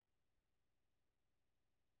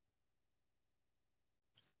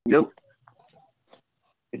Yep.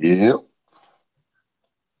 Yep.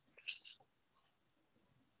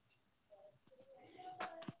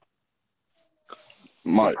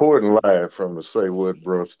 Mike. Reporting live from the Say What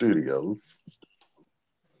Bro studios.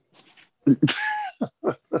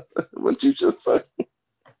 What you just say?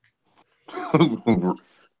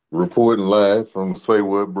 Reporting live from the Say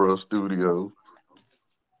What Bro studios.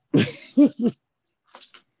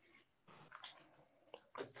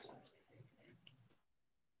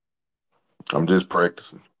 I'm just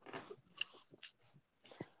practicing.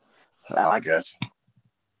 I got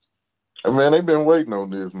Hey, man, they've been waiting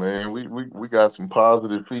on this, man. We got some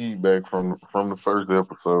positive feedback from the first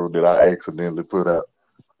episode that I accidentally put out.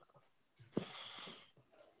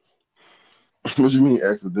 you. What you mean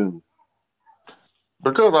accidentally?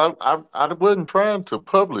 Because I wasn't trying to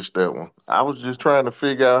publish that one. I was just trying to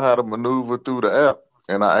figure out how to maneuver through the app,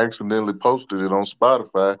 and I accidentally posted it on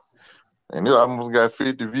Spotify, and it almost got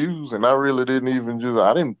 50 views. And I really didn't even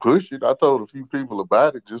I didn't push it. I told a few people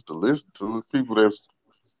about it just to listen to it. People that's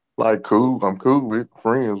like cool, I'm cool with,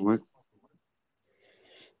 friends with.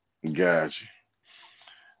 Got you.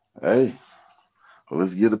 Hey, well,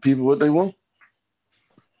 let's give the people what they want.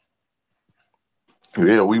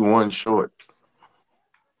 Yeah, we one short.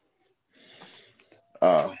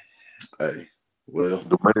 Uh, hey, well,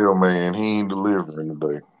 The mailman, he ain't delivering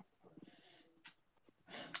today.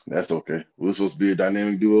 that's okay. We're supposed to be a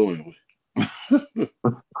dynamic duo anyway.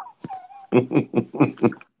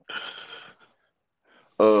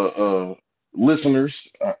 Uh, uh,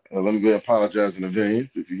 Listeners, let me go ahead and apologize in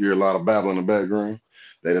advance if you hear a lot of babble in the background.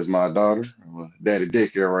 That is my daughter, daddy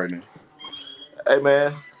daycare right now. Hey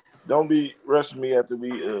man, don't be rushing me after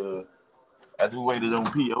we waited on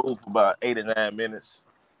PO for about 8 or 9 minutes.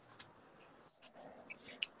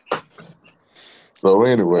 So Oh,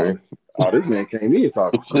 anyway, oh, this man came in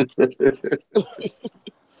talking shit.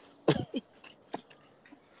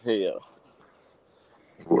 Hell,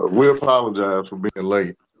 we apologize for being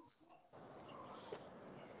late.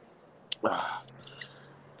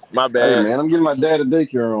 my Hey bad. man, I'm getting my daddy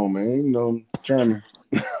daycare on, man. You know, I'm trying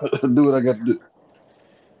to do what I got to do.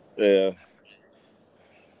 Yeah,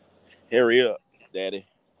 hurry up, Daddy.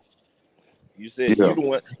 You said Yeah,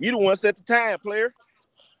 You the one set the time, player.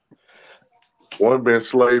 one been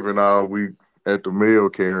slaving all week at the mail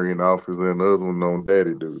carrying office, and the other one on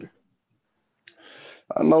daddy duty.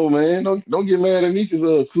 I know, man. Don't get mad at me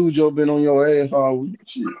because Cujo been on your ass all week.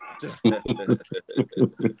 Shit.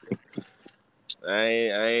 I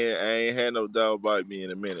ain't had no dog bite me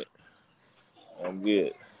in a minute. I'm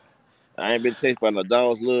good. I ain't been chased by no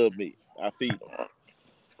dogs. Love me. I feed them.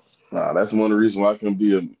 Nah, that's one of the reasons why I couldn't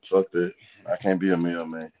be a fuck that. I can't be a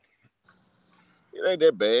mailman. It ain't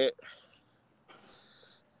that bad.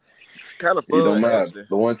 Kind of It don't fun matter. actually.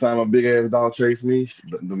 The one time a big ass dog chased me,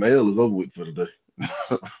 the mail is over with for the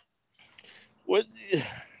day. What?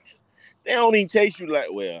 They don't even chase you like.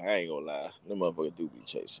 Well, I ain't gonna lie. Them motherfuckers do be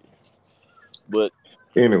chasing you. But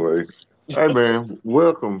Anyway, hey man,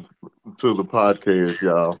 welcome to the podcast,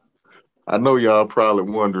 y'all. I know y'all probably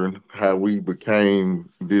wondering how we became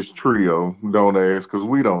this trio. Don't ask, cause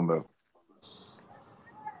we don't know.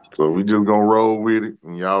 So we just gonna roll with it,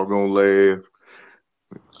 and y'all gonna laugh.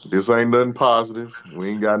 This ain't nothing positive. We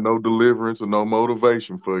ain't got no deliverance or no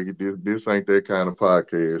motivation for you. This ain't that kind of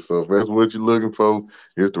podcast. So if that's what you're looking for,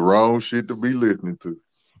 it's the wrong shit to be listening to.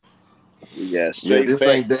 we got Yeah, straight this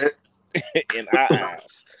ain't that. facts in our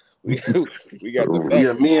eyes. We we got the So,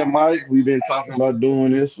 Yeah, facts in me our and eyes. Mike, we've been talking about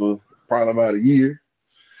doing this for probably about a year.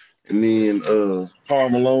 And then Carl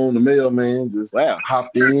Malone, the mailman, just Wow,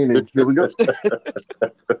 hopped in and here we go.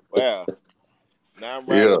 wow. Now I'm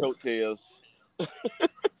riding yeah. coattails.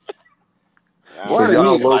 Now I'm For Why did riding he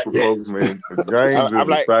y'all ain't like local like folks, this. man, James I'm is a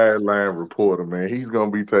like, sideline reporter, man. He's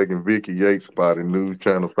gonna be taking Vicky Yates' spot in News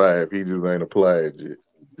Channel 5. He just ain't applied yet.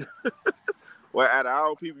 well, out of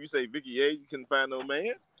all people, you say Vicky A, you couldn't find no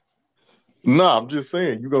man. No, I'm just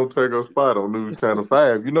saying, you gonna take her spot on News Channel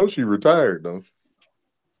 5. You know she retired, though.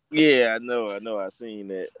 Yeah, I know. I seen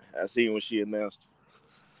that. I seen when she announced.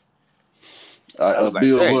 I was like,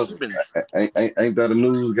 Bill dang, she Wuthers? been. Ain't that a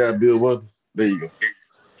news guy, Bill Wuthers? There you go.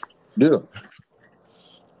 Yeah.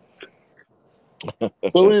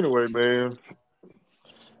 So anyway, man,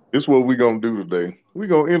 this is what we gonna do today. We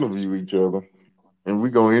gonna interview each other, and we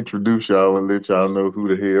gonna introduce y'all and let y'all know who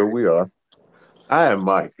the hell we are. I am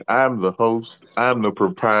Mike. I'm the host. I'm the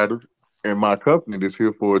proprietor, and my company is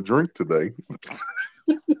here for a drink today.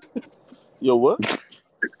 Yo, what?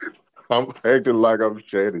 I'm acting like I'm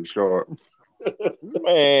Shannon Sharp.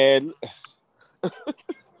 Man.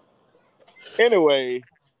 Anyway,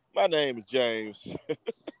 my name is James.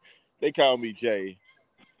 They call me Jay.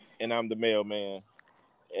 and I'm the mailman,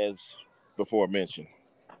 as before mentioned.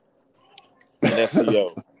 And that's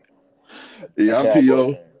P.O. a Yeah, I'm Cowboy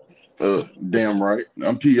P.O. fan. Damn right.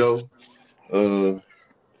 I'm P.O. Uh,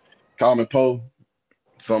 Common Poe.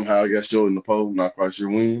 Somehow I got short in the Poe. Not quite sure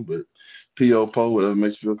when, but P.O. Poe, whatever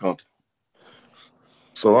makes you feel comfortable.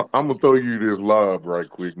 So I'm gonna throw you this lob right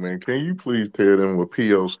quick, man. Can you please tell them what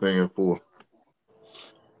PO stands for?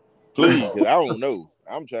 Please, because I don't know.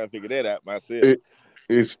 I'm trying to figure that out myself. It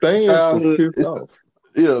it stands for Childhood, pissed it's off.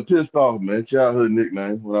 yeah, pissed off, man. Childhood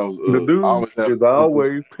nickname when I was The I dude always have is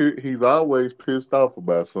something. he's always pissed off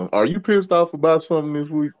about something. Are you pissed off about something this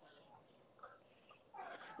week?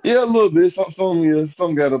 Yeah, a little bit.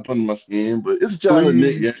 Some got up under my skin, but it's a childhood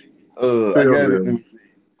Please nickname. I tell got it. Let them. me see.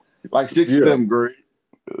 Like sixth or Yeah. seventh grade,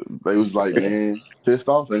 they was like, man, pissed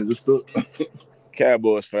off and it just stuck.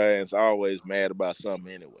 Cowboys fans always mad about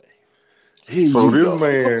something anyway. Here So you this go.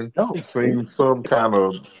 man Go. seen some kind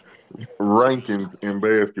of rankings in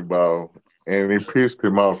basketball and it pissed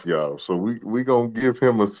him off, y'all. So we gonna give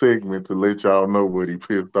him a segment to let y'all know what he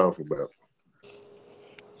pissed off about.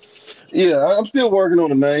 Yeah, I'm still working on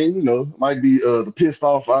the name. Might be the pissed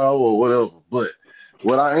off hour or whatever. But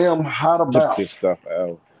what I am hot The about pissed off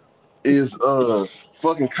out. is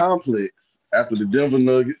fucking complex after the Denver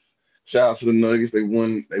Nuggets. Shout out to the Nuggets. They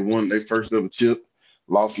won their first ever chip.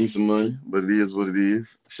 Lost me some money, but it is what it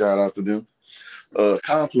is. Shout out to them.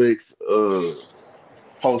 Complex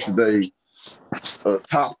posted a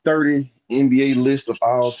top 30 NBA list of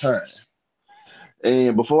all time.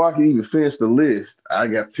 And before I could even finish the list, I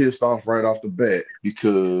got pissed off right off the bat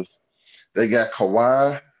because they got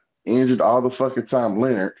Kawhi injured all the fucking time.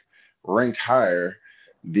 Leonard ranked higher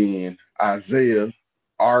than Isaiah,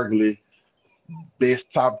 arguably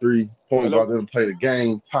best top three point Hello? guard ever played a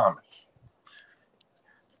game, Thomas.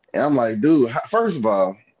 And I'm like, dude, first of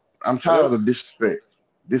all, I'm tired Hello? of the disrespect.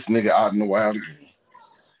 This nigga out in the wild again.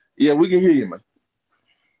 Yeah, we can hear you, man.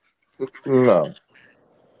 No,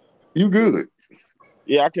 you good.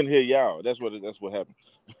 Yeah, I can hear y'all. That's what happened.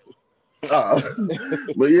 Uh,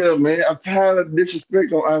 but yeah, man, I'm tired of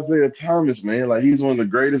disrespect on Isaiah Thomas, man. Like he's one of the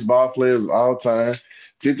greatest ball players of all time,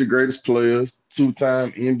 50 greatest players,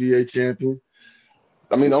 two-time NBA champion.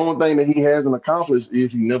 I mean, the only thing that he hasn't accomplished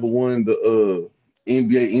is he never won the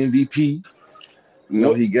NBA MVP.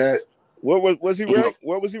 What He got, what was he you know, ranked?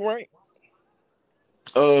 What was he ranked?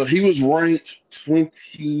 he was ranked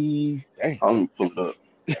 20. Dang. I'm gonna pull it up.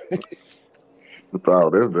 Oh,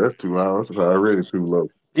 that's 2 hours. It's already too low.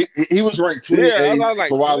 He was ranked Yeah, I 28 was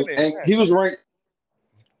like Kawhi, 20. and God he was damn. ranked.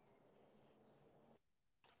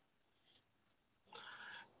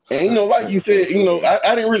 And like you said,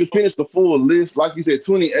 I didn't really finish the full list. Like you said,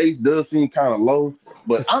 28 does seem kind of low,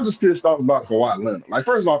 but I'm just pissed off about Kawhi Leonard. Like,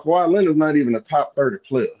 first of all, Kawhi Leonard's not even a top 30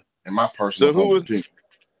 player, in my personal So who humble was opinion.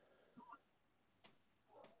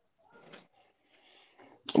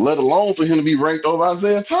 Let alone for him to be ranked over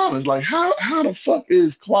Isaiah Thomas. Like, how the fuck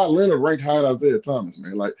is Kawhi Leonard ranked higher than Isaiah Thomas,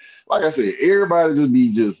 man? Like I said, everybody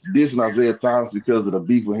just dissing Isaiah Thomas because of the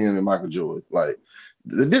beef with him and Michael Jordan. Like,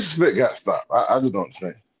 the disrespect got to stop. I just don't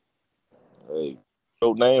understand. hey,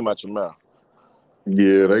 no name out your mouth.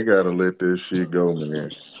 Yeah, they gotta let this shit go,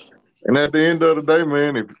 man. And at the end of the day,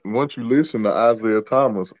 man, if once you listen to Isaiah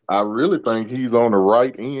Thomas, I really think he's on the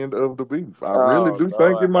right end of the beef. I really Oh do think it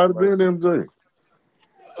Lord might have have been mercy. MJ.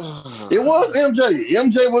 It was MJ.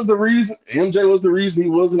 MJ was the reason. MJ was the reason he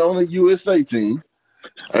wasn't on the USA team.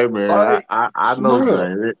 Hey man, Like, I know,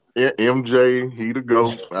 bruh. Jane. MJ, he the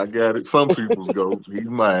GOAT. I got it. Some people's GOAT. He's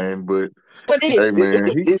mine, but But hey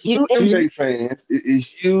man, it's you he MJ fans.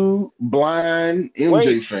 It's you blind Wait, MJ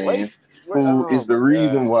wait, fans wait. who Oh is the my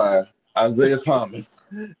reason God. why Isaiah Thomas,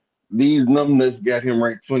 these numbnuts got him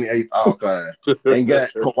ranked 28th all time and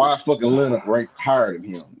got Kawhi fucking Leonard ranked higher than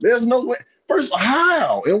him. There's no way. First of all,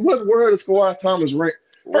 how? In what world is Kawhi Thomas ranked?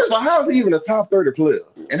 First of all, how is he even a top 30 player?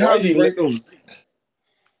 And how Why is he you let ranked overseas?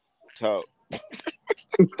 talk?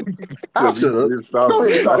 I'll because he shut up. pissed off Go with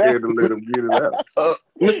ahead, it. I talk. had to let him get it out.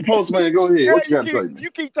 Mr. Postman, go ahead. Girl, What you got to say, man?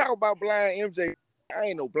 you keep talking about blind MJ. I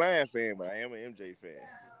ain't no blind fan, but I am an MJ fan.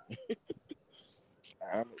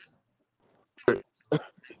 I'm,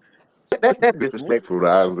 That's disrespectful to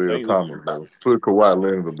Isaiah thank you. Thomas, though. Put Kawhi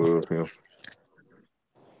Leonard above him.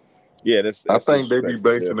 Yeah, I that's think they be disrespectful.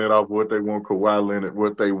 basing it off what they want Kawhi Leonard,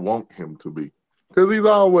 what they want him to be. Because he's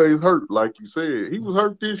always hurt, like you said. He was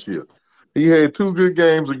hurt this year. He had 2 good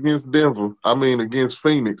games against Denver. I mean, against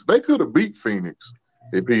Phoenix. They could have beat Phoenix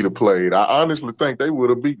if he'd have played. I honestly think they would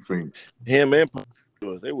have beat Phoenix. Him and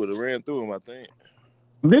they would have ran through him, I think.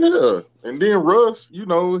 Yeah. And then Russ, he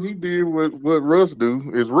did what Russ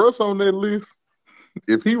do. Is Russ on that list?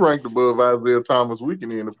 If he ranked above Isaiah Thomas, we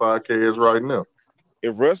can end the podcast right now.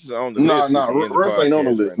 If Russ is on the Nah, list, we can end the Russ ain't on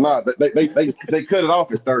the podcast list. right now. Nah, they cut it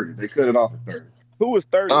off at 30. They cut it off at 30. Who was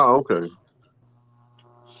 30? Oh, okay.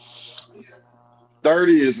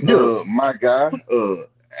 30 is Yeah. my guy,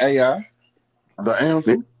 AI, the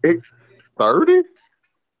anthem. 30?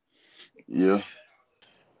 Yeah.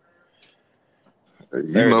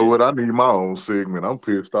 You 30. know what? I need my own segment. I'm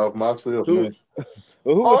pissed off myself, Who? man.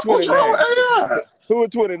 Well, who Oh, was what's wrong 29? with AI? Who was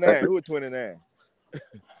 29? Who was 29?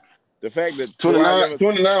 The fact that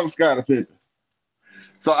 29 was Scottie Pippen.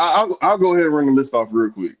 So I'll go ahead and run the list off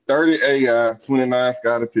real quick. 30 AI, 29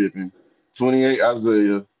 Scottie Pippen, 28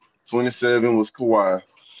 Isaiah, 27 was Kawhi,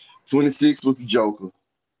 26 was the Joker,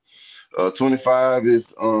 25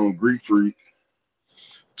 is Greek Freak,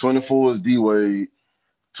 24 is D Wade,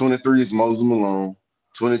 23 is Moses Malone,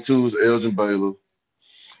 22 is Elgin Baylor,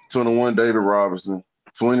 21 David Robinson,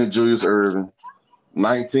 20 Julius Erving,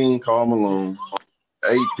 19 Karl Malone,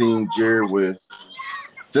 18 Jerry West,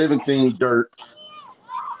 17 Dirk,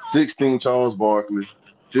 16 Charles Barkley,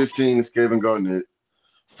 15 is Kevin Garnett,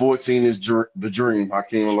 14 is the Dream,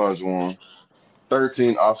 Hakeem Olajuwon,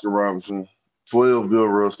 13 Oscar Robertson, 12 Bill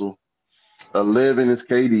Russell, 11 is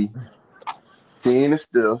KD, 10 is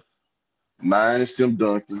Steph, 9 is Tim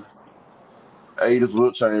Duncan, 8 is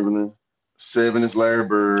Wilt Chamberlain, 7 is Larry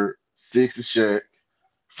Bird, 6 is Shaq,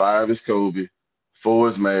 5 is Kobe, 4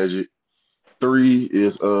 is Magic, 3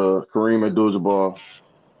 is Kareem Abdul-Jabbar,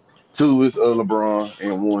 2 is LeBron,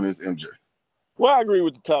 and 1 is MJ. Well, I agree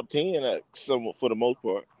with the top 10 somewhat for the most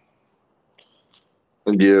part.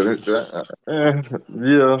 Yeah,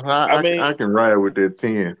 I can ride with that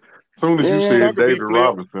 10. As soon as you said Tucker be David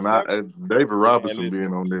flipped. Robinson, David Robinson listen.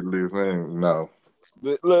 being on that list, man, no.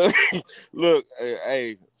 Look,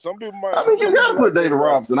 hey, some people might. I mean, you got to put David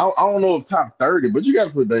Robinson. I don't know if top 30, but you got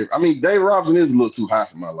to put David. I mean, David Robinson is a little too high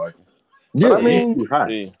for my liking. Yeah, but I mean, he's too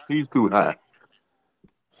high. He's too high.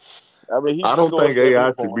 I mean, I don't think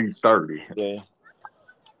AI should be 30.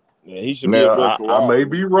 Yeah, he should be above Kawhi. I may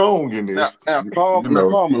be wrong in this. Now Karl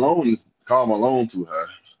Malone too high.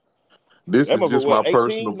 This is just my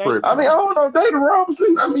personal preference. I mean, I don't know. David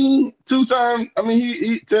Robinson, I mean, 2-time, I mean,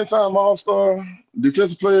 he 10-time All-Star,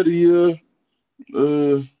 Defensive Player of the Year,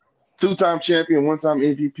 2-time champion, 1-time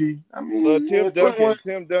MVP. I mean, Tim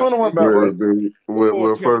Duncan 21 about right.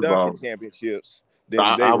 Well, first of all, championships.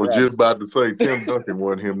 I was just about to say Tim Duncan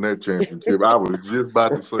won him that championship. I was just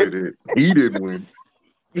about to say that. He didn't win.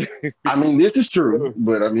 I mean, this is true,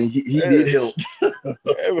 but I mean, he did help.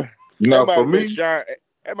 Now, for me,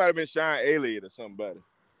 that might have been Sean Elliott or somebody.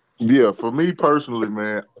 Yeah, for me personally,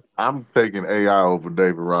 man, I'm taking AI over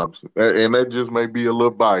David Robinson, and that just may be a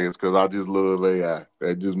little biased because I just love AI.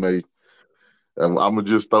 That just may. I'm gonna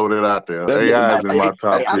just throw that out there. AI is in my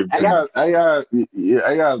top 15.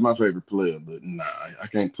 AI is my favorite player, but nah, I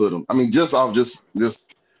can't put him. I mean, just off just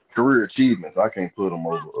career achievements, I can't put him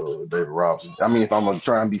over David Robinson. I mean, if I'm gonna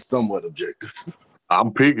try and be somewhat objective,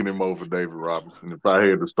 I'm picking him over David Robinson if I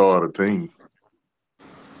had to start a team.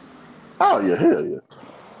 Oh yeah, hell yeah.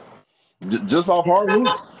 Just off hard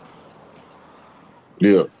work.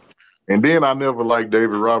 Yeah. And then I never liked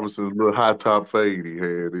David Robinson's little high top fade he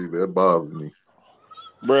had either. That bothered me.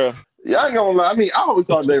 Bruh. Yeah, I ain't gonna lie. I mean, I always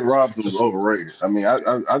thought David Robinson was overrated. I mean,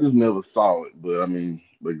 I just never saw it. But I mean,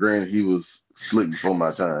 but granted, he was slick before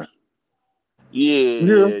my time.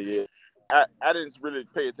 Yeah. I didn't really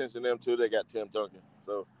pay attention to them until they got Tim Duncan.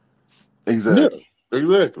 So exactly. Yeah,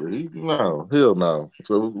 exactly. No, hell no.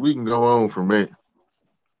 So we can go on from that.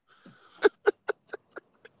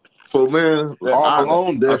 So man,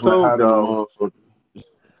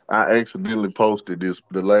 I accidentally posted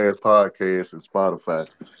the last podcast in Spotify.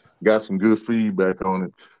 Got some good feedback on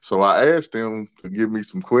it. So I asked them to give me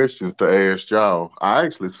some questions to ask y'all. I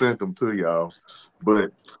actually sent them to y'all.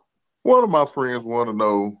 But one of my friends want to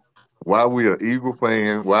know why we are Eagle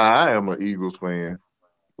fans, why I am an Eagles fan,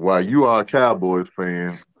 why you are a Cowboys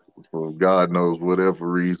fan, for God knows whatever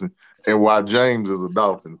reason, and why James is a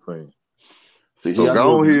Dolphins fan. So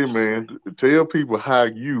go ahead, man. Tell people how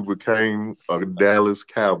you became a Dallas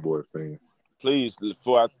Cowboy fan. Please,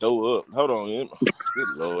 before I throw up. Hold on. Good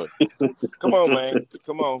Lord. Come on, man.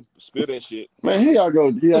 Come on. Spill that shit. Man, here y'all go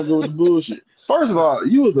with the bullshit. First of all,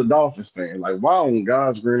 you was a Dolphins fan. Like, why on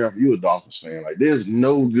God's green earth you a Dolphins fan? Like, there's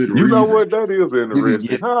no good reason. You know what? That is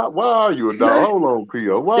interesting. Why are you a Dolphins? Hold on,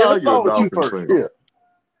 P.O. Why are you a Dolphins fan? Yeah.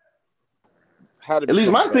 At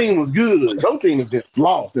least my team was good. Your team has been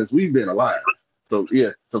slow since we've been alive. So, yeah.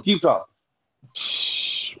 So, keep talking.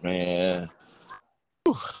 Man.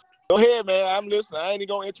 Go ahead, man. I'm listening. I ain't even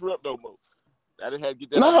going to interrupt no more. I just had to get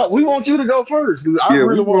that out Nah, my we chest. want you to go first because I Yeah,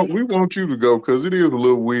 really want. we want you to go because it is a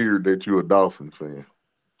little weird that you're a Dolphin fan.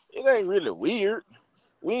 It ain't really weird.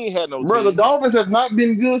 We ain't had no Bro, the team. Dolphins have not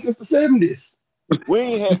been good since the 70s. We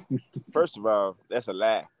ain't had. First of all, that's a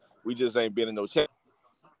lie. We just ain't been in no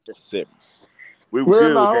championships. We were Well,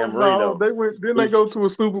 good with no, Dan Marino. didn't they go to a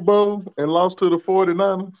Super Bowl and lost to the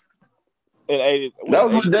 49ers? In 80, That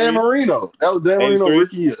what, was with Dan 83, Marino. That was Dan Marino 83,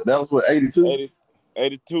 rookie year. That was what, 82? 80,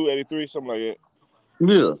 82, 83, something like that.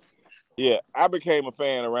 Yeah. Yeah, I became a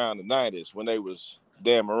fan around the 90s when they was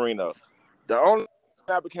Dan Marino. The only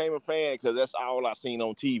I became a fan because that's all I seen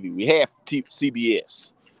on TV. We had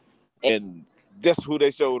CBS, and that's who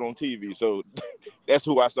they showed on TV. So that's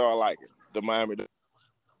who I started liking, the Miami Dolphins.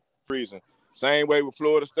 Reason. Same way with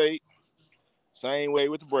Florida State, same way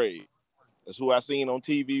with the Braves. That's who I seen on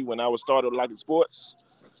TV when I was started liking sports.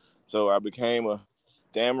 So I became a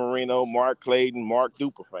Dan Marino, Mark Clayton, Mark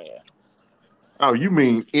Duper fan. Oh, you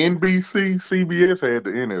mean NBC? CBS had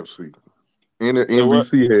the NFC. So what?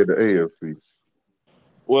 NBC had the AFC.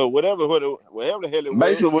 Well, whatever the hell it was,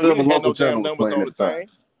 Basically, we whatever didn't have local no damn channel was numbers playing on at the the time.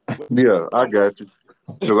 thing. Yeah, I Numbers. got you.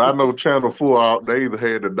 Because I know Channel 4, they either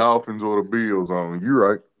had the Dolphins or the Bills on. You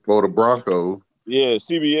right. Or the Broncos. Yeah,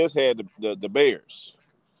 CBS had the Bears.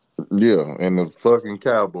 Yeah, and the fucking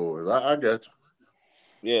Cowboys. I got you.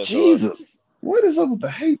 Yeah, Jesus. What is up with the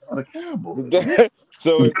hate for the Cowboys, man?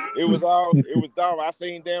 so it was dumb. I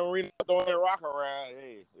seen Dan Marino throwing that rock around.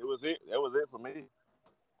 Hey, it was it. That was it for me.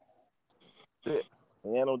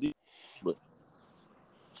 He had no deep, but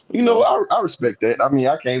You know, I respect that. I mean,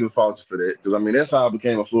 I can't even fault you for that because, I mean, that's how I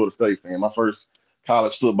became a Florida State fan. My first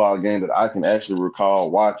college football game that I can actually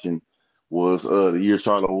recall watching was the year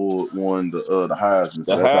Charlie Ward won the Heisman.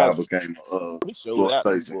 So the that's how I Heisman, became a he showed Florida out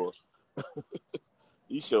too, State fan. boy.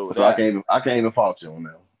 He showed So I out. can't even fault you on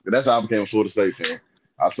that. But that's how I became a Florida State fan.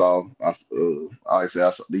 Like I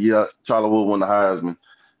said, the year Charlie Wood won the Heisman,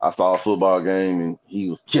 I saw a football game and he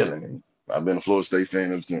was killing it. I've been a Florida State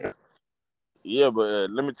fan ever since. Yeah,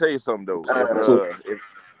 but let me tell you something though. So, If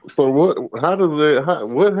so what? What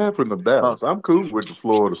happened to Dallas? I'm cool with the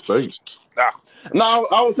Florida State. No,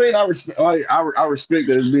 I was saying I respect. I respect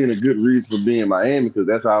that as being a good reason for being Miami because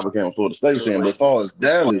that's how I became a Florida State fan. But as far as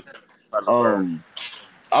Dallas,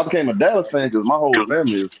 I became a Dallas fan because my whole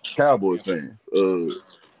family is Cowboys fans. The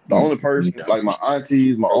only person, like my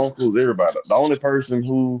aunties, my uncles, everybody, the only person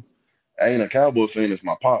who ain't a Cowboy fan is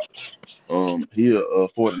my pops. He a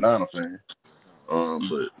 49er fan.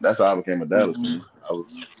 But that's how I became a Dallas fan.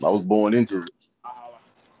 I was born into it.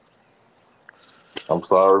 I'm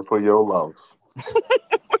sorry for your loss.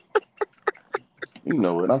 You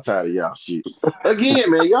know what? I'm tired of y'all shit.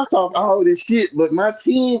 Again, man, y'all talk all this shit, but my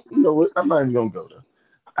team, you know what? I'm not even gonna go there.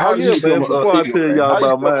 Oh How did yeah, you become man. a Before I Eagle tell fan? y'all How you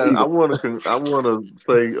about become an mine, Eagle fan? I wanna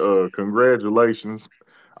say congratulations.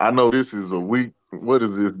 I know this is a week. What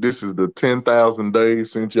is it? This is the 10,000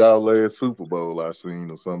 days since y'all last Super Bowl I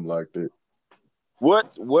seen or something like that.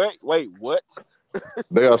 what? Wait, what?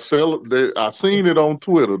 I seen it on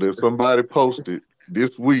Twitter that somebody posted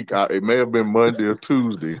this week. It may have been Monday or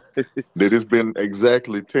Tuesday. That it's been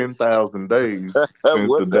exactly 10,000 days since the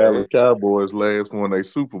What the Dallas heck? Cowboys last won a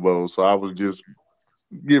Super Bowl. So I was just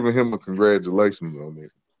giving him a congratulations on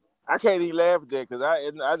it. I can't even laugh at that because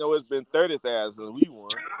I know it's been 30,000 since we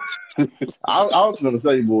won. I was gonna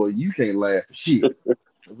say, boy, you can't laugh at shit.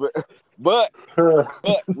 But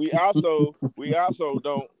we also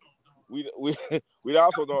don't we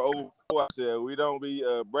also don't over ourselves. We don't be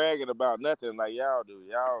bragging about nothing like y'all do.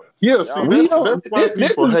 Yeah, see, Y'all We don't. that's why This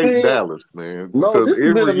people has hate been Dallas, man. no. Because This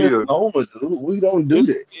has been a misnomer, dude. We don't do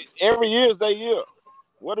that. every year is their year.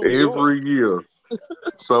 What are we doing? every year,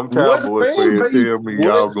 some What Cowboys fan fan base? tell me What?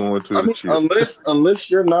 y'all going to I the mean, chip. unless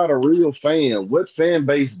you're not a real fan, what fan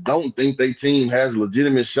base don't think their team has a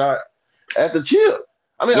legitimate shot at the chip?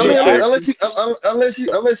 Yeah, Texas.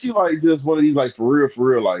 Unless you like just one of these like for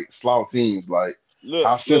real like slaw teams like look,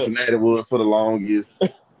 how Cincinnati was for the longest,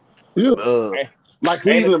 Yeah. uh, like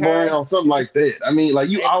ain't a Cleveland time, Browns, something like that. I mean, like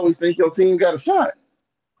you ain't, always think your team got a shot.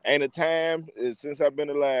 ain't a time since I've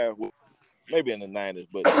been alive. Maybe in the 90s,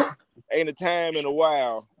 but ain't a time in a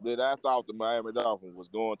while that I thought the Miami Dolphins was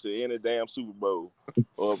going to any damn Super Bowl,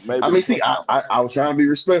 or I maybe mean, see, I was trying to be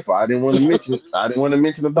respectful. I didn't want to mention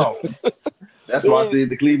the Dolphins. That's why I then said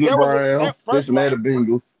the Cleveland Browns, first of Cincinnati all,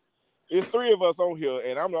 Bengals. it's three of us on here,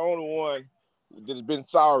 and I'm the only one that's been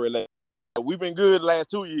sorry. Like, we've been good the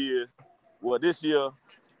last 2 years. Well, this year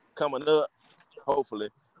coming up, hopefully,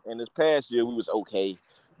 and this past year we was okay,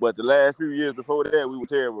 but the last few years before that we were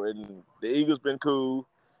terrible. And the Eagles been cool,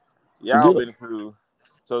 y'all Yeah. been cool.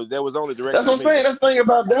 So that was only directed. That's what I'm saying. That's the thing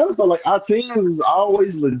about Dallas. So like our teams is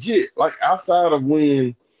always legit. Like outside of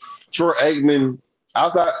when Troy Aikman,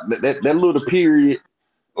 outside that little period,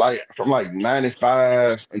 like from like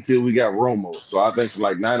 95 until we got Romo. So I think from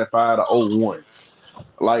like 95 to 01.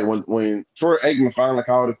 Like when Troy Aikman finally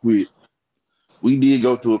called it quits, we did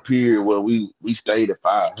go through a period where we stayed at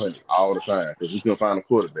 500 all the time because we couldn't find a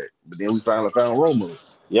quarterback. But then we finally found Romo.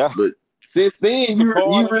 Yeah. But since then, you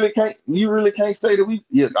really can't say that we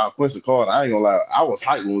Quincy Carter. I ain't gonna lie, I was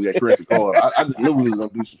hyped when we got Quincy Carter. I just knew we was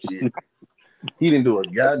gonna do some shit. He didn't do a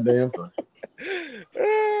goddamn thing.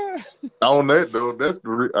 On that though, that's the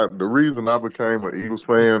reason I became an Eagles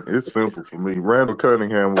fan. It's simple for me. Randall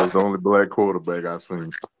Cunningham was the only black quarterback I seen.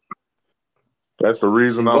 That's the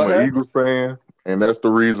reason I'm an Eagles fan, and that's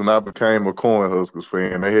the reason I became a Cornhuskers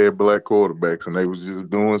fan. They had black quarterbacks, and they was just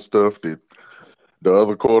doing stuff that the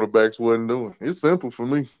other quarterbacks wasn't doing. It's simple for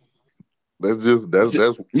me. That's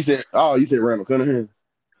You said Randall Cunningham.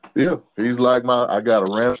 Yeah, he's like I got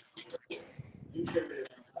a Randall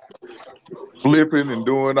flipping and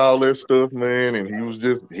doing all that stuff, man, and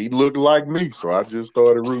he looked like me, so I just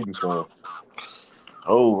started rooting for him.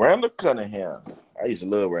 Oh, Randall Cunningham. I used to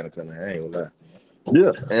love Randall Cunningham. I ain't gonna lie.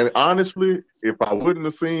 Yeah, and honestly, if I wouldn't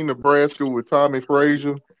have seen Nebraska with Tommy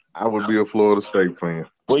Frazier, I would be a Florida State fan.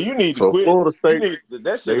 Well, you need to quit. Florida State,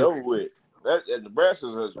 that shit over with. That Nebraska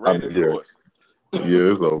has ran its course.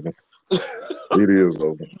 Yeah, it's over. It is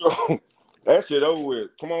over. That shit over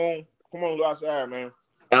with. Come on, go outside, man.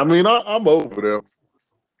 I mean, I'm over there.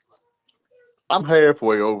 I'm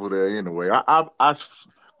halfway over there anyway. I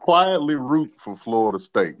quietly root for Florida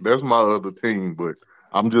State. That's my other team, but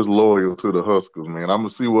I'm just loyal to the Huskers, man. I'm gonna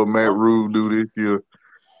see what Matt Rule do this year.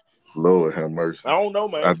 Lord have mercy. I don't know,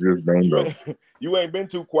 man. I just don't know. You ain't been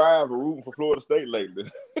too quiet for rooting for Florida State lately.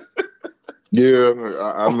 Yeah,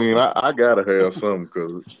 I mean, I gotta have something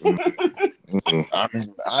because. I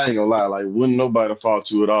mean, I ain't gonna lie. Like, wouldn't nobody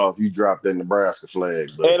fault you at all if you dropped that Nebraska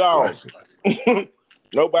flag? But, at all. Like,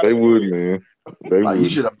 nobody. They would, man. They like, would. You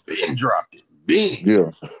should have been dropped it. Been.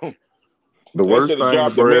 Yeah. The worst thing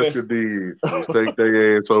Nebraska did was take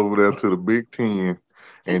their ass over there to the Big Ten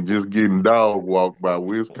and just getting dog walked by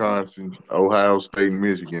Wisconsin, Ohio State,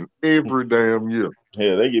 Michigan every damn year.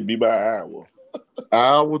 Yeah, they get beat by Iowa.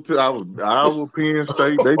 Iowa, Penn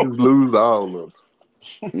State, they just lose all of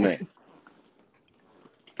them. Man.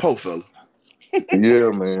 Po fella.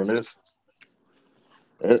 Yeah, man. That's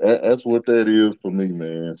what that is for me,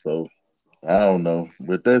 man. So I don't know.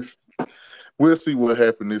 But we'll see what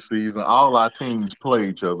happens this season. All our teams play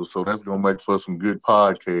each other, so that's gonna make for some good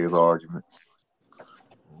podcast arguments.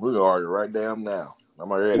 We're gonna argue right down now.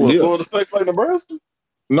 I'm already. Will Florida State play Nebraska?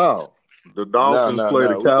 No. The Dolphins play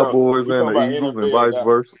the Cowboys and the Eagles and vice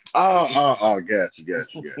versa. Oh, got you.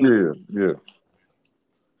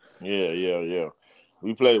 Yeah.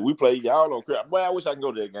 We play y'all on Christmas. Boy, I wish I could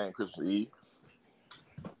go to that game Christmas Eve.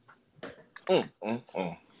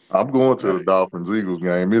 I'm going to the Dolphins-Eagles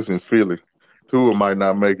game. It's in Philly. Tua might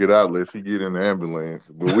not make it out unless he get in the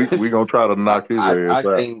ambulance. But we gonna try to knock his ass out.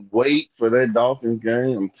 I can't wait for that Dolphins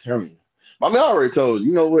game. I'm telling you. I mean, I already told you.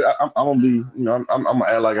 You know what? I'm gonna be. You know, I'm gonna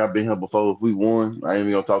act like I've been here before. If we won, I ain't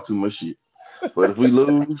even gonna talk too much shit. But if we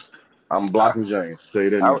lose, I'm blocking James. Tell you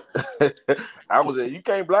that. I was you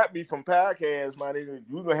can't block me from podcasts, my nigga.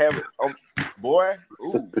 You gonna have it, boy.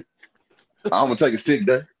 Ooh. I'm gonna take a sick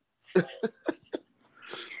day.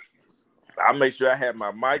 I'll make sure I have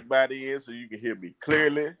my mic by the end so you can hear me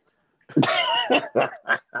clearly.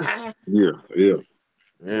 Yeah.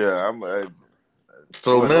 I'm.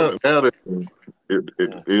 So now that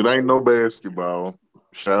it ain't no basketball.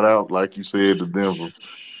 Shout out, like you said, to Denver.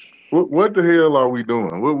 What the hell are we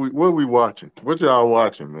doing? What we watching? What y'all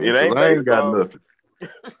watching, man? I ain't got nothing.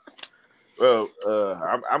 Well,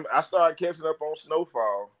 I started catching up on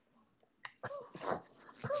Snowfall.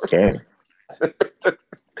 Damn.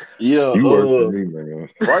 Yeah, you work for me, man.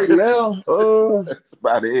 Right now, that's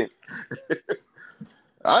about it.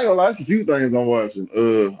 I ain't gonna lie, it's a few things I'm watching.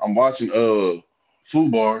 I'm watching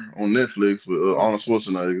Fubar on Netflix with Arnold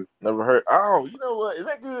Schwarzenegger. Never heard. Oh, you know what? Is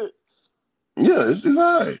that good? Yeah, it's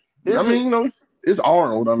all right. I mean, you know, it's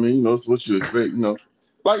Arnold. I mean, you know, it's what you expect. You know,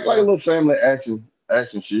 like a little family action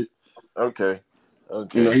shit. Okay.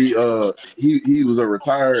 You know, he was a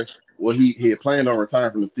retired. Well, he had planned on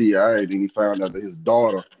retiring from the CIA. Then he found out that his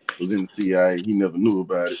daughter was in the CIA. He never knew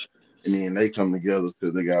about it. And then they come together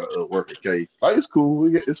because they got to work a case. Like, it's cool.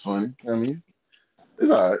 It's funny. I mean, it's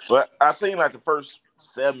all right. But I seen like the first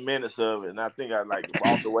 7 minutes of it, and I think I like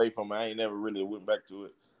walked away from it. I ain't never really went back to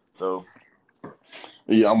it. So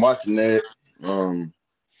yeah, I'm watching that. I'm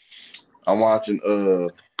watching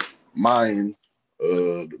Mayans.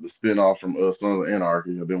 the spinoff from Sons of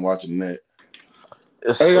Anarchy. I've been watching that.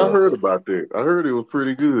 Hey, I heard about that. I heard it was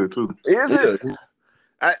pretty good too. Is Yeah,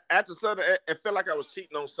 it? After Son of, it felt like I was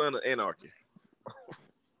cheating on Son of Anarchy.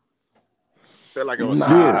 Felt like I was cheating.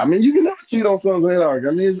 nah. I mean, you can never cheat on Sons of Anarchy.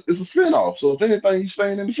 I mean, it's a spinoff. So if anything, you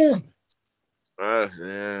staying in the family.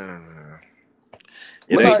 Yeah.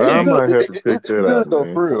 It But nah, ain't I it's Jax. might good. have to check It's that out, good though,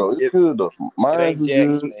 man. for real though. It's It, good though. it Mine's ain't was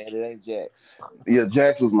Jax, good. man. It ain't Jax. Yeah,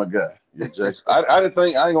 Jax was my guy. Yeah, Jax. I didn't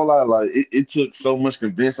think I ain't gonna lie, like it took so much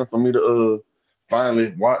convincing for me to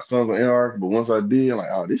finally watch Sons of Anarchy, but once I did, I'm like,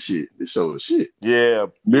 oh, this show is shit. Yeah.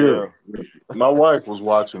 Yeah, my wife was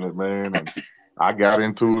watching it, man, and I got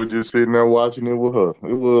into it just sitting there watching it with her.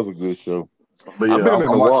 It was a good show. But I've yeah, been in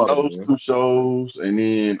I'm the watching water, those man. two shows, and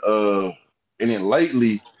then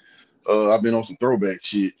lately, I've been on some throwback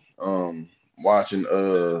shit. Watching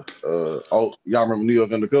oh, y'all remember New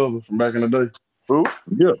York Undercover from back in the day? Who?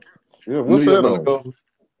 Yeah, yeah. New What's York that on?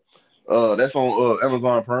 Undercover. That's on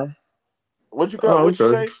Amazon Prime. What you got? Oh, What you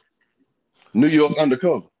okay. say? New York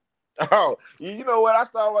Undercover. Oh, you know what? I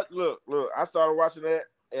started look. I started watching that,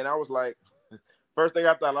 and I was like, first thing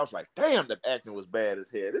I thought, I was like, damn, the acting was bad as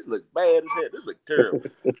hell. This looked bad as hell. This looked terrible.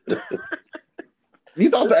 You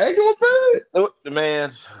thought the acting was bad?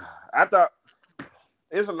 Man, I thought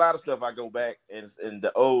there's a lot of stuff I go back and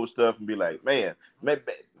the old stuff and be like, man, maybe,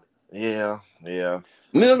 yeah.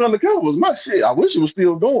 New York Undercover was my shit. I wish it was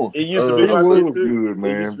still going. It used to be It my shit was too. good,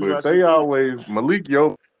 It used man. to be my But they shit too. always Malik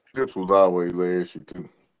Yoba this was always last year too.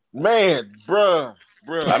 Man, bruh.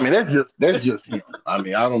 I mean, that's just him. I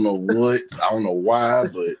mean, I don't know why,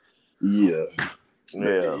 but yeah.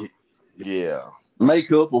 Yeah.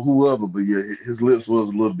 Makeup or whoever, but yeah, his lips was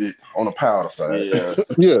a little bit on the powder side. Yeah.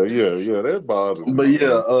 Yeah. That bothered But me,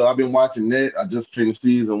 yeah, man. I've been watching that. I just finished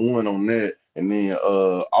season 1 on that, and then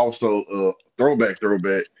also throwback.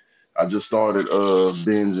 I just started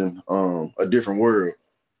binging A Different World.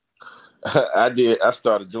 I did. I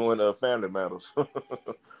started doing Family Matters.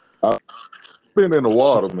 I've been in the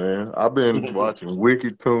water, man. I've been watching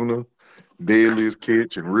Wicked Tuna, Deadliest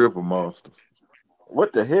Catch, and River Monsters.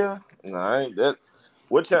 What the hell? No, I ain't that.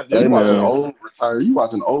 What channel do Hey you You watch watching it man, on?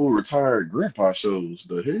 old retired grandpa shows.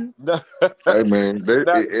 The hell? hey man, Now,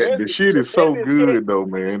 the shit the is so deadliest catch, good though,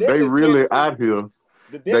 the man. They deadliest catch really is out here.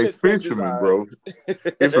 the They deadliest catch is fishermen, all right. bro.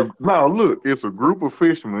 It's a group of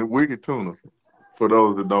fishermen, Wicked Tuna. For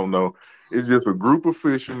those that don't know, it's just a group of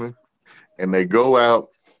fishermen, and they go out,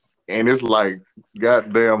 and it's like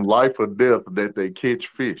goddamn life or death that they catch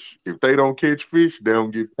fish. If they don't catch fish, they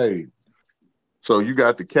don't get paid. So you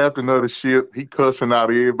got the captain of the ship, he cussing out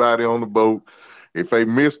everybody on the boat. If they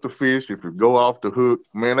miss the fish, if it go off the hook,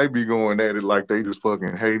 man, they be going at it like they just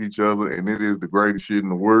fucking hate each other, and it is the greatest shit in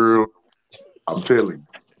the world. I'm telling you.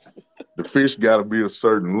 The fish got to be a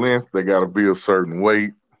certain length. They got to be a certain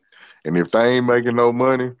weight. And if they ain't making no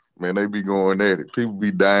money, man, they be going at it. People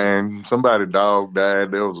be dying. Somebody dog died.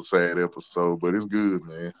 That was a sad episode, but it's good,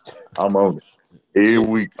 man. I'm on it. Every Do,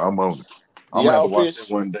 week, I'm on it. do I'm gonna have y'all to watch that fish?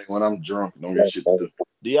 one day when I'm drunk and don't got shit to do.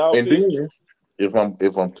 Do y'all And fish? then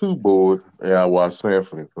if I'm too bored, yeah, I watch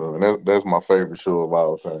Symphony. So that's my favorite show of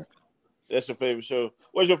all time. That's your favorite show.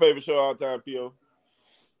 What's your favorite show all time, P.O.?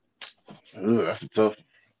 Ugh, that's a tough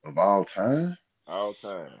one. Of all time. All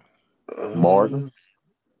time. Martin.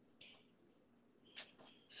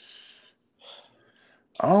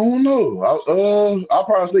 Uh, I don't know. I'll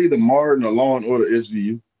probably say either Martin or Law and Order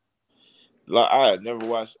SVU. I had never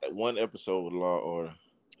watched one episode of Law and Order.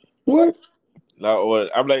 What? Law and Order.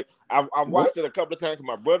 I'm like, I've What? watched it a couple of times because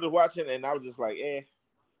my brother's watching, and I was just like, eh.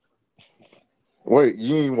 Wait,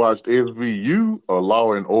 you ain't watched SVU or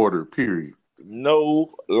Law and Order? Period.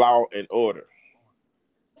 No Law and Order.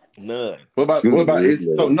 None. What about Good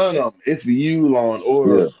so Lord. none of them. SVU, Law and Yeah.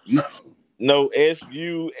 Order. No. No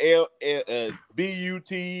SULBUTTUY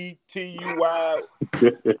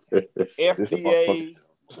This a motherfucker. FDA.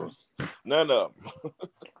 None of them.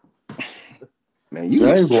 Man, you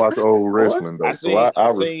is James watch tripping, old boy. wrestling though, so I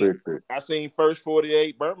respect it. I seen First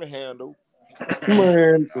 48 Birmingham though.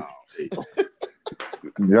 Man, Oh,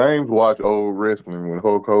 James watch old wrestling when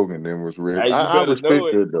Hulk Hogan then was Hey, wrestling. you I better know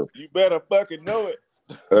respect it. that though. You better fucking know it.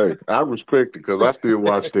 Hey, I respect it because I still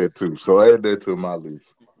watch that too. So add that to my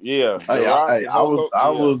list. Yeah, The Hey, Rock and Hulk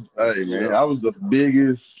Hogan. hey man, Yeah. I was the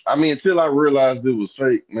biggest. I mean, until I realized it was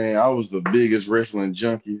fake, man, I was the biggest wrestling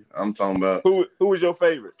junkie. I'm talking about Who was your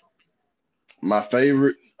favorite? my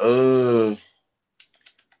favorite.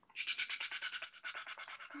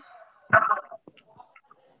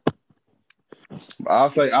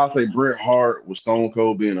 I'll say Bret Hart with Stone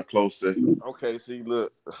Cold being a close second. Okay, see,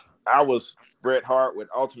 look, I was Bret Hart with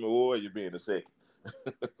Ultimate Warrior being the second.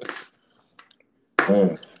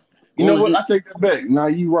 Man. You know Who what? was I take that back. Nah,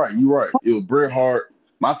 you right. You right. It was Bret Hart.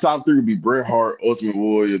 My top three would be Bret Hart, Ultimate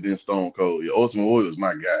Warrior, then Stone Cold. Yeah, Ultimate Warrior was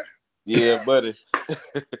my guy. Yeah, buddy.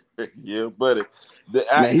 Yeah, buddy.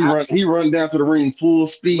 Man, he run down to the ring full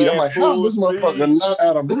speed. I'm Man, like, how's full this motherfucker speed. not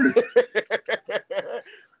out of breath?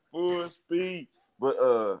 Full speed. But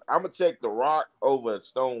I'm gonna check The Rock over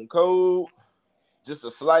Stone Cold. Just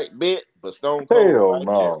a slight bit, but Stone Cold Hell right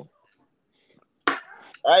there. no.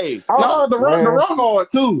 Hey, No, the Man. Rock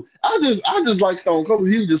hard too. I just like Stone Cold.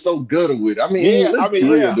 He was just so good with it. I mean, let's be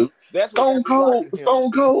real, dude. That's what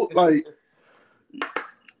Stone Cold, like,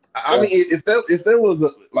 I mean, if there was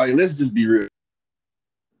a, like, let's just be real.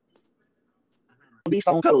 Be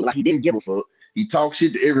Stone Cold, like, he didn't give a fuck. He talked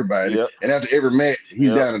shit to everybody, Yep. and after every match,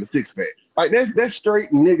 he's down in the six pack. Like, that's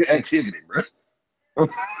straight nigga activity, bro.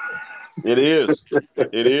 It is.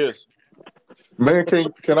 It is. Man,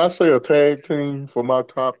 can I say a tag team for my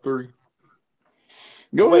top three?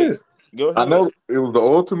 Go ahead. Go ahead. I know it was the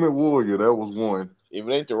Ultimate Warrior. That was one. If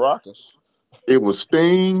it ain't the Rockers. It was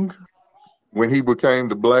Sting when he became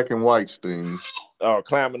the black and white Sting. Oh,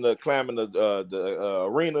 climbing the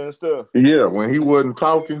arena and stuff. Yeah, when he wasn't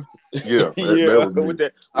talking. Yeah, that was with me.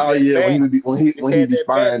 that when he be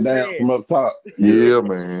spying down from up top. Yeah,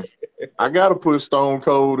 man. I gotta put Stone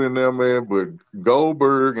Cold in there, man. But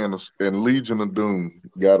Goldberg and Legion of Doom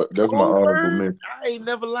that's my honorable mention. I ain't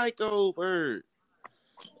never liked Goldberg.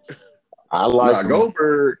 I like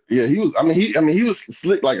Goldberg. Yeah, he was. I mean, he was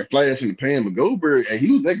slick like a flash in the pan. But Goldberg, and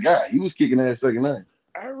he was that guy. He was kicking ass second night.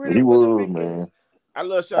 He was, man. I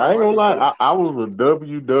love Shawn. I ain't gonna lie. I was a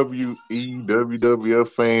WWE, WWF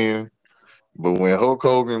fan. But when Hulk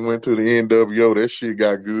Hogan went to the NWO, that shit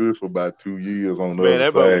got good for about 2 years on the other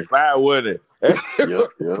that side. was fire, wasn't it? Yeah.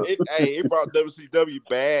 It brought WCW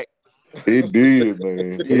back. It did,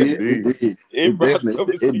 man. It did. It brought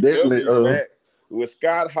It definitely back with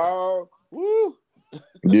Scott Hall. Woo!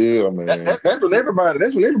 Yeah, man. That's when everybody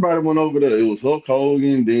went over there. It was Hulk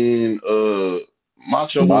Hogan, then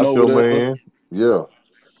Macho went over there. Man. Yeah.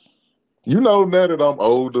 You know, now that I'm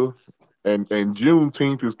older and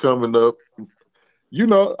Juneteenth is coming up, you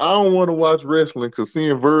know, I don't want to watch wrestling because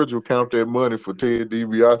seeing Virgil count that money for Ted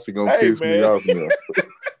DiBiase gonna piss me off now.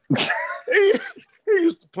 he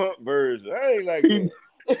used to pump Virgil. I ain't like that.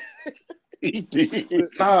 He did.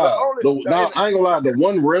 I ain't gonna lie. The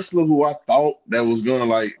one wrestler who I thought that was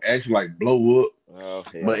gonna actually blow up,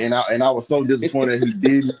 but I was so disappointed he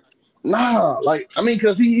didn't.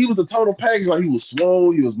 Because he was a total package. Like, he was swole,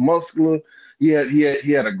 he was muscular, he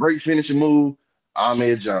had a great finishing move.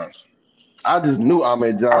 Ahmed Johnson. I just knew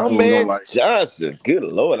Ahmed Johnson was gonna Johnson. Good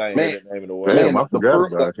Lord, I ain't heard that name in the world. Damn, I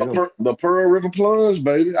forgot about him. The Pearl River Plunge,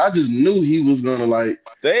 baby. I just knew he was gonna blow up.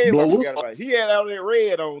 He had all that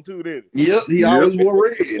red on too, didn't he? Yep, he always wore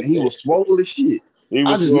red. And he was swole as shit.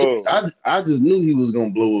 I just knew he was gonna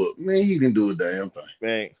blow up. Man, he didn't do a damn thing.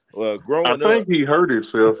 Man, well, I think he hurt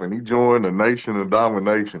himself and he joined the Nation of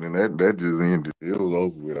Domination, and that just ended. It was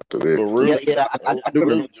over with after that. I do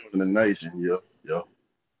remember joining the Nation. Yep.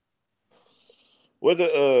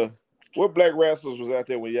 What black wrestlers was out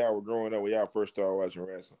there when y'all were growing up, when y'all first started watching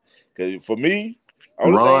wrestling? Because for me,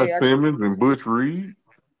 Ron Simmons and Butch Reed.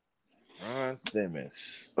 Ron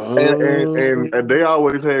Simmons. And they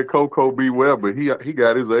always had Coco B. Webb, but he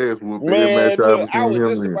got his ass whooped. Man, look, I was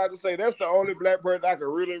just about to say that's the only black person I can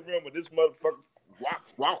really remember. This motherfucker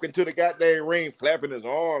walking to the goddamn ring, flapping his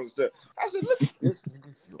arms and stuff. I said, look at this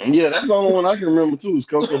nigga. Yeah, that's the only one I can remember too. Is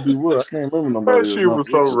Coco B. Wood. I can't remember nobody. That shit was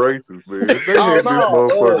so racist, man. They had this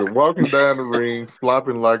motherfucker walking down the ring,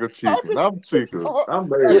 flopping like a chicken. I'm sick of it. I'm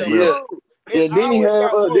mad. Yeah, then he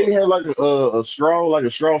had like a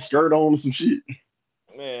straw skirt on or some shit.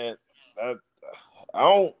 Man, I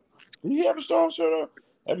don't. Did he have a straw shirt on?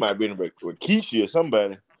 That might be with Keisha or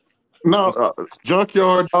somebody. No,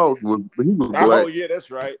 Junkyard Dog he was black. Oh yeah, that's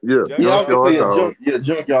right. Yeah,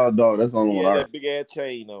 Junkyard Dog. That's the only one. That big ass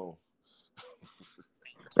chain on.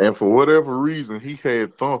 And for whatever reason, he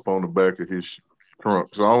had Thump on the back of his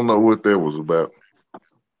trunk. So I don't know what that was about.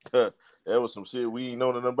 That was some shit we ain't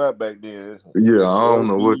know nothing about back then. Yeah, I don't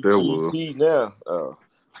know what that was. Now.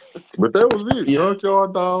 But that was it.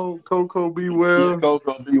 Junkyard Dog, Coco B. Well.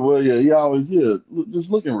 Coco B. Well, he always just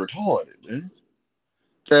looking retarded, man.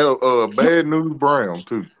 Bad News Brown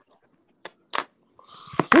too.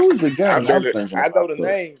 Who's the guy? I know the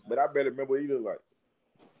name, but I better remember what he looked like.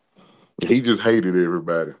 He just hated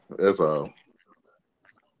everybody. That's all.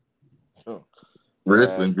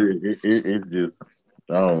 Wrestling, it just,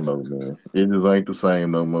 I don't know, man. It just ain't the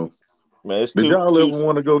same no more. Man, Did y'all ever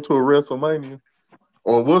want to go to a WrestleMania?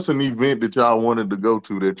 Or what's an event that y'all wanted to go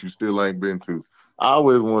to that you still ain't been to? I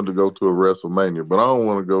always wanted to go to a WrestleMania, but I don't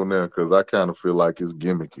want to go now because I kind of feel like it's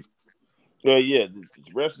gimmicky. Well, yeah,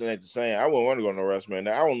 wrestling ain't the same. I wouldn't want to go to no WrestleMania.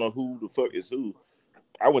 Now, I don't know who the fuck is who.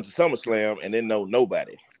 I went to SummerSlam and didn't know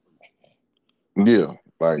nobody. Yeah,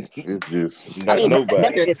 like it's just I mean, back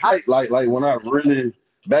nobody. at its height, like when I really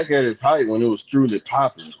back at its height when it was truly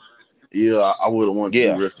popping. Yeah, I would have wanted to do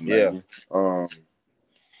Yeah, yeah. WrestleMania.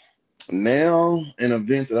 Now an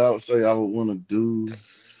event that I would say I would want to do.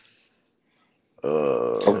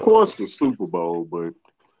 of course the Super Bowl, but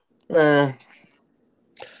I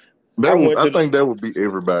I think that would be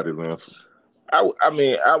everybody's answer. I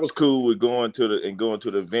mean, I was cool with going to the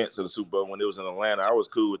events of the Super Bowl when it was in Atlanta. I was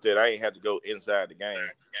cool with that. I ain't had to go inside the game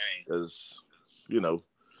because,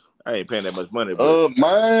 I ain't paying that much money. But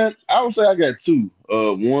Mine, I would say I got two.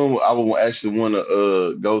 One I would actually want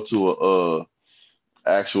to go to a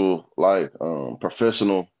actual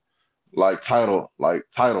professional title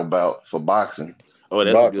bout for boxing. oh,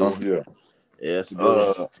 that's a good one. Yeah. Yeah, that's a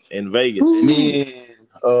good one. In Vegas. Then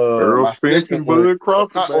Earl my Spence second and one, Bud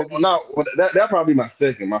Crawford, baby. that probably my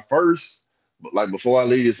second. My first, like before I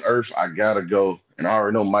leave this earth, I gotta go, and I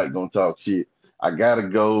already know Mike gonna talk shit. I gotta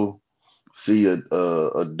go see a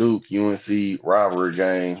Duke UNC rivalry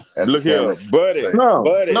game at Look the here, Cadillac buddy. Stadium.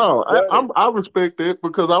 No, I respect that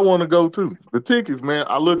because I want to go too. The tickets, man.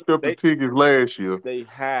 I looked up the tickets last year They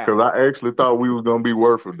high. because I actually thought we was gonna be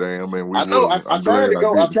worth a damn, and we I know. wasn't. I tried to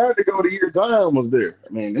go. I tried to go the year Zion was there.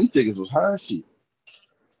 Man, them tickets was high as shit.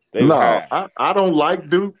 I don't like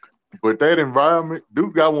Duke, but that environment,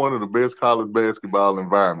 Duke got one of the best college basketball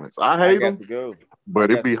environments. I hate them, to go.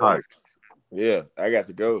 but it be hype. Yeah, I got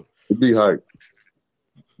to go. It be hype.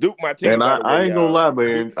 Duke, my team. And I ain't gonna lie,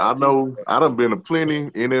 man. I know I done been to plenty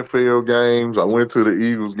NFL games. I went to the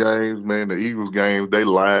Eagles games, man. The Eagles games, they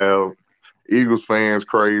loud. Eagles fans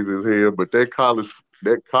crazy as hell, but that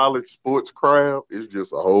college sports crowd is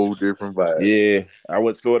just a whole different vibe. Yeah, I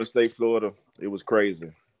went to Florida State, Florida. It was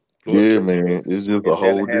crazy. Yeah, man, it's just a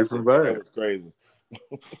whole different vibe. That was crazy.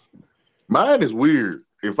 Mine is weird.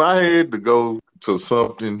 If I had to go to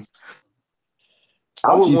something,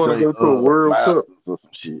 I would want to go to a World Cup or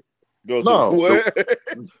some shit. Go to what?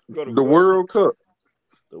 Go to the World Cup.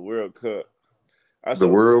 The World Cup. The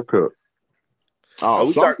World Cup. Oh,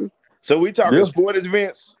 so we talking sport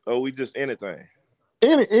events or we just anything?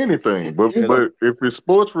 Anything, but if it's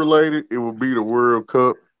sports related, it would be the World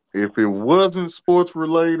Cup. If it wasn't sports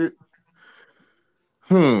related,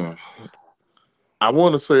 I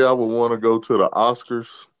want to say I would want to go to the Oscars,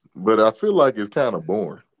 but I feel like it's kind of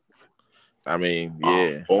boring. I mean,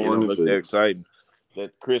 it don't look that exciting.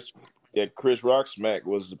 That Chris Rock smack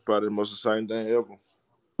was probably the most exciting thing ever.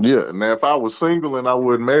 Yeah, now if I was single and I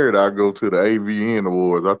wasn't married, I'd go to the AVN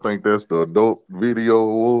Awards. I think that's the Adult Video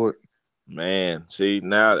Award. Man, see,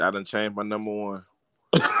 now I done changed my number one.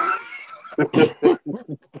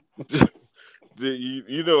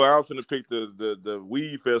 You know, I was finna pick the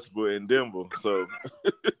weed festival in Denver. So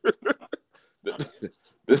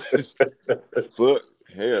this is fuck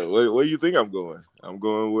hell. Where you think I'm going? I'm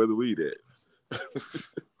going where the weed at.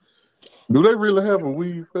 Do they really have a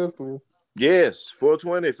weed festival? Yes,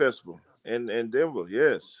 420 festival in Denver.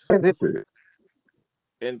 Yes,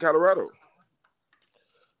 in Colorado.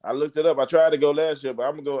 I looked it up. I tried to go last year, but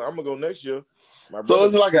I'm gonna go next year. So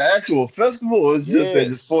it's like an actual festival, or it's just that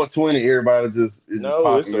just 420, everybody just is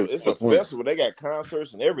it's a festival. They got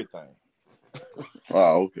concerts and everything.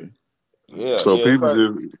 Oh, okay. Yeah. So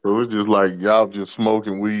it's just like y'all just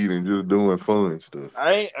smoking weed and just doing fun stuff.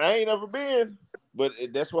 I ain't never been, but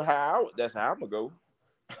that's how I'm gonna go.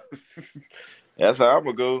 That's how I'm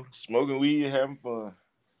gonna go. Smoking weed and having fun.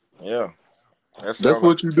 Yeah. That's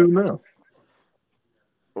what you do now.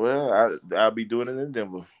 Well, I'll be doing it in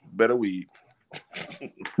Denver. Better weed.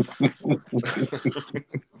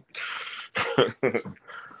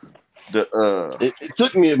 It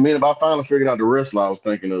took me a minute, but I finally figured out the wrestler I was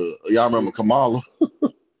thinking of. Y'all remember Kamala?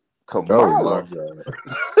 Kamala. Oh my God.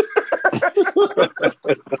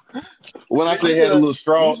 When I say had a little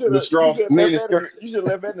straw, the straw mini skirt. You should have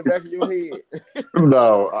left that in the back of your head.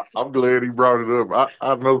 No, I'm glad he brought it up.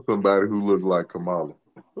 I know somebody who looks like Kamala.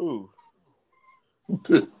 Who?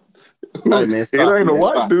 Hey man, it ain't a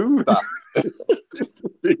white dude. Stop. I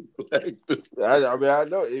mean, I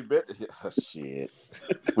know it. Shit.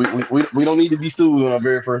 We don't need to be sued on our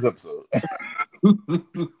very first episode.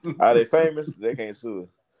 Are they famous? They can't sue.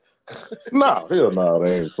 No, hell no,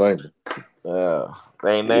 they ain't famous. They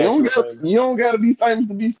ain't you don't got to be famous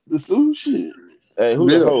to be the sue shit. Hey, who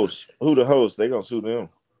the host? Who the host? They gonna sue them.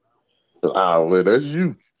 Oh, well, that's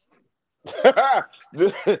you.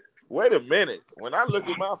 Wait a minute. When I look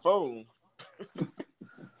at my phone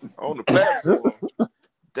on the platform,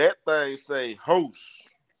 that thing say host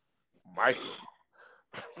Michael.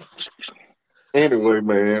 Anyway,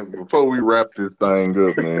 man, before we wrap this thing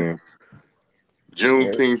up, man,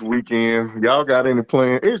 Juneteenth weekend. Y'all got any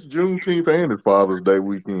plans? It's Juneteenth and it's Father's Day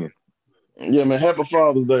weekend. Yeah, man. Happy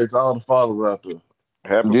Father's Day to all the fathers out there.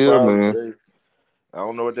 Happy Yeah, Father's man. Day. I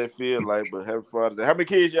don't know what that feel like, but happy Father's Day. How many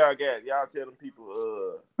kids y'all got? Y'all tell them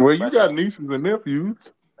people. Well, you got nieces and nephews.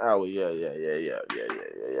 Oh yeah.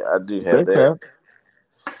 I do have That that. count.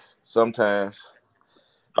 Sometimes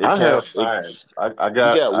I have 5. I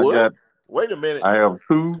got. Wait a minute. I have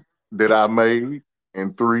 2 that I made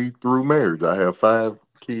and 3 through marriage. I have 5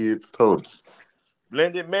 kids total.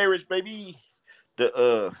 Blended marriage, baby.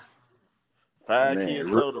 The 5 Man, kids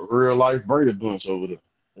total. real life Brady Bunch over there.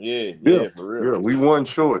 Yeah, for real. Yeah, we won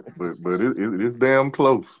short, but it's damn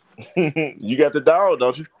close. You got the dog,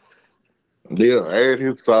 don't you? Yeah, add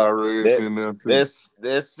his sorry ass in there too. That's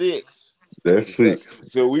 6. That's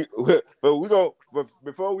 6. So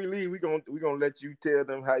before we leave, we gonna let you tell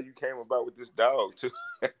them how you came about with this dog too.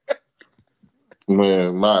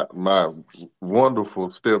 Man, my wonderful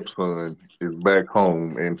stepson is back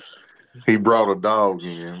home and he brought a dog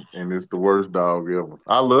in and it's the worst dog ever.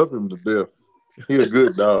 I love him to death. He a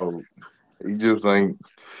good dog. He just ain't,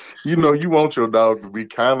 you want your dog to be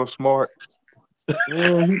kind of smart.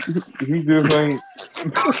 Man, he just ain't.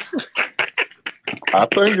 I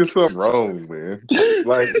think there's something wrong, man.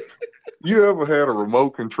 Like, you ever had a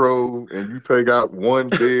remote control and you take out one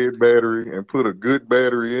dead battery and put a good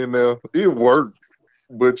battery in there? It worked,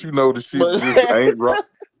 but the shit just ain't right.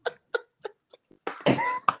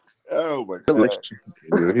 Oh my god.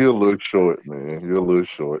 Yeah, he a little short, man. He a little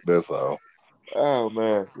short. That's all. Oh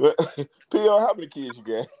man. P.O., how many kids you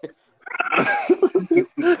got?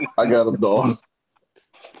 I got a dog.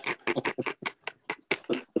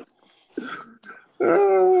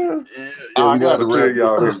 I gotta tell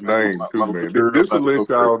y'all his name too, man. This will let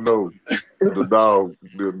y'all know the dog,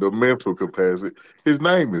 the mental capacity. His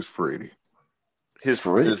name is Freddie.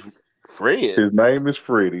 Fred. His name is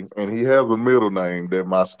Freddie, and he has a middle name that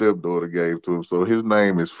my stepdaughter gave to him. So his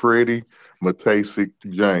name is Freddie Matasic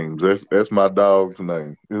James. That's my dog's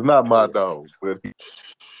name. It's not my dog, but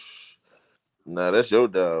Nah, that's your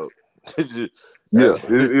dog. yeah,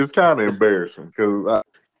 it's kind of embarrassing because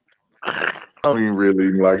I don't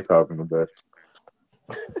even like talking about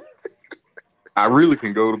it. I really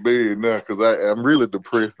can go to bed now because I'm really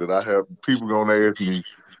depressed that I have people gonna ask me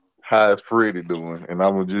how's Freddie doing, and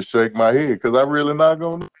I'm gonna just shake my head because I really not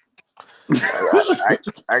gonna.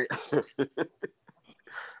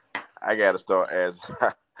 I gotta start asking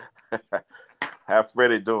how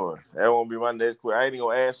Freddie doing. That won't be my next question. I ain't even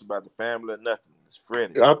gonna ask about the family or nothing. It's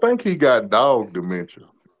Freddie. I think he got dog dementia.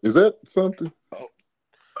 Is that something?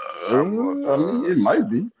 I mean, it might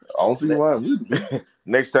be. I don't see why it wouldn't be.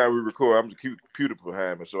 Next time we record, I'm gonna keep the computer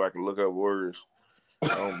behind me so I can look up words. I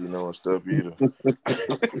don't be knowing stuff either.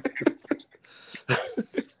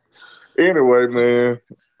 Anyway, man,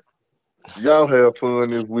 y'all have fun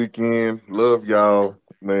this weekend. Love y'all,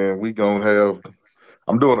 man.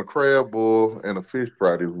 I'm doing a crab boil and a fish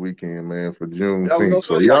fry this weekend, man, for Juneteenth.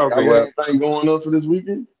 So y'all go out. Anything going up for this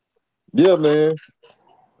weekend? Yeah, man.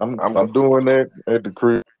 I'm doing that at the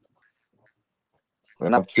crib.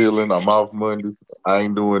 And I'm chilling. I'm off Monday. I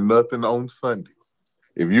ain't doing nothing on Sunday.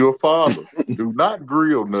 If you're a father, do not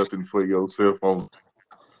grill nothing for yourself on.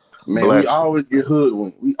 Man, we always get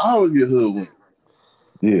hoodwinked.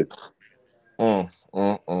 Yeah.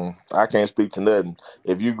 I can't speak to nothing.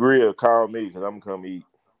 If you grill, call me because I'm gonna come eat.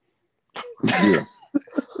 Yeah.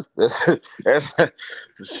 that's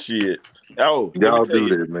shit. Oh, y'all do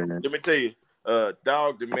that, man. Let me tell you,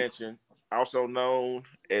 dog dimension, also known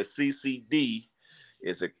as CCD,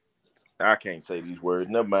 is I can't say these words.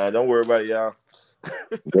 Never mind. Don't worry about it, y'all.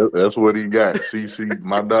 That's what he got.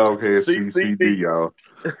 My dog has CCD, y'all.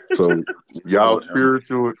 So y'all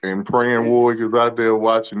spiritual and praying warriors out there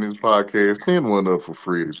watching this podcast, send one up for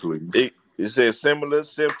Freddie, please. It says similar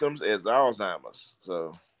symptoms as Alzheimer's.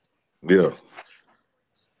 So yeah.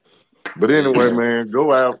 But anyway, man,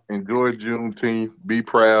 go out, enjoy Juneteenth, be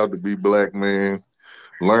proud to be black, man.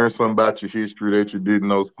 Learn something about your history that you didn't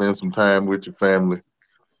know. Spend some time with your family.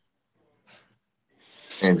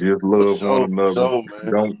 And just love one another.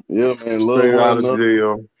 Don't stay out of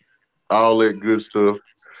jail. All that good stuff.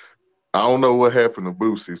 I don't know what happened to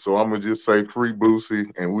Boosie, so I'm gonna just say free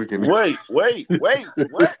Boosie, and we can. Wait, what?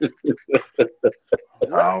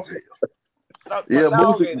 Oh, yeah,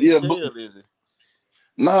 Boosie. Yeah, is it?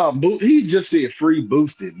 Nah, he just said free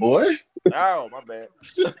Boosie, boy. Oh, my bad.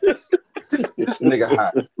 This nigga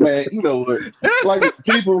hot. Man, you know what? Like,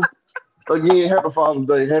 people, again, happy Father's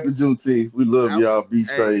Day, happy Juneteenth. We love y'all. Be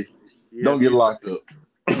safe. Yeah, Don't get locked up.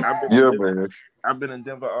 Man. I've been in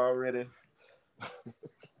Denver already.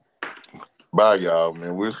 Bye, y'all,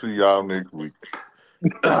 man. We'll see y'all next week.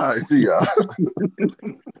 All right, see y'all.